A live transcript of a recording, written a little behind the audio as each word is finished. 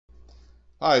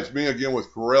Hi, it's me again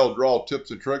with Corel Draw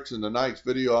Tips and Tricks. In tonight's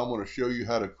video, I'm going to show you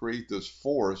how to create this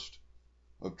forest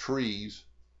of trees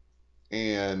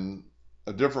and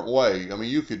a different way. I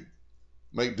mean, you could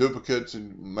make duplicates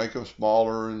and make them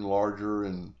smaller and larger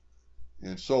and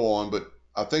so on, but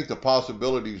I think the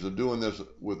possibilities of doing this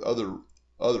with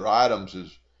other items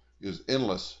is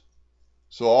endless.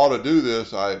 So all to do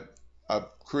this, I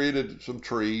created some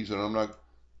trees, and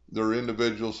they're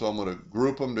individual, so I'm going to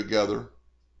group them together.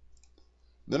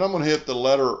 Then I'm going to hit the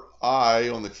letter I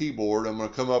on the keyboard. I'm going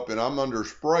to come up and I'm under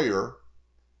sprayer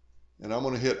and I'm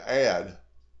going to hit add.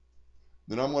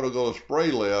 Then I'm going to go to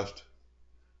spray list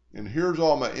and here's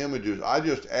all my images. I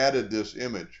just added this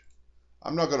image.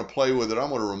 I'm not going to play with it. I'm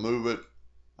going to remove it.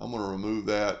 I'm going to remove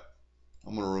that.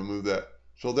 I'm going to remove that.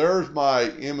 So there's my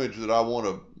image that I want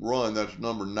to run. That's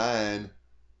number 9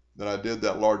 that I did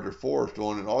that larger forest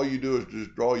on. And all you do is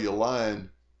just draw your line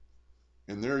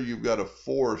and there you've got a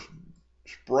forest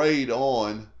sprayed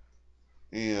on.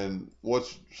 And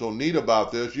what's so neat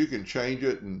about this, you can change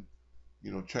it and,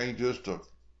 change this to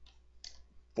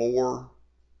 4,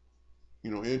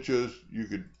 inches. You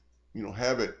could,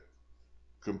 have it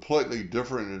completely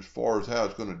different as far as how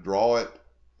it's going to draw it.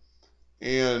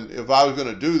 And if I was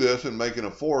going to do this and making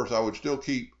a forest, I would still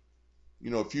keep,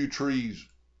 a few trees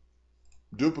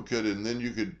duplicated, and then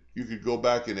you could go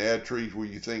back and add trees where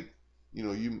you think,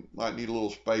 you might need a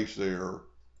little space there,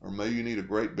 or maybe you need a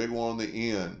great big one on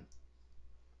the end.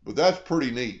 But that's pretty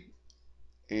neat.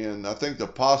 And I think the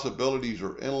possibilities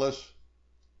are endless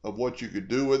of what you could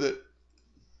do with it.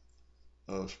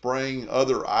 Spraying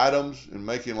other items and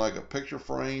making like a picture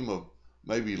frame of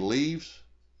maybe leaves.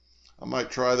 I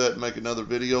might try that and make another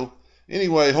video.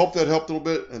 Anyway, hope that helped a little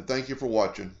bit, and thank you for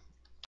watching.